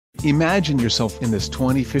Imagine yourself in this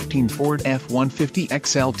 2015 Ford F-150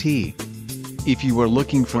 XLT. If you are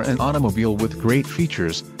looking for an automobile with great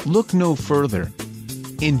features, look no further.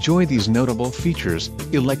 Enjoy these notable features: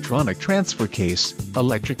 electronic transfer case,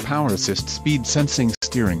 electric power assist, speed sensing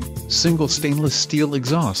steering, single stainless steel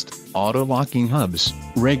exhaust, auto-locking hubs,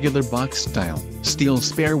 regular box style, steel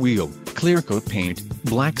spare wheel, clear coat paint,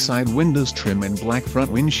 black side windows trim and black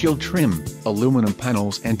front windshield trim, aluminum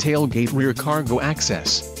panels and tailgate rear cargo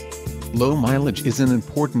access. Low mileage is an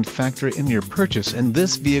important factor in your purchase, and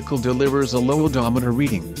this vehicle delivers a low odometer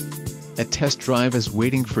reading. A test drive is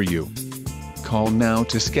waiting for you. Call now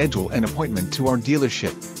to schedule an appointment to our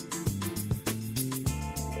dealership.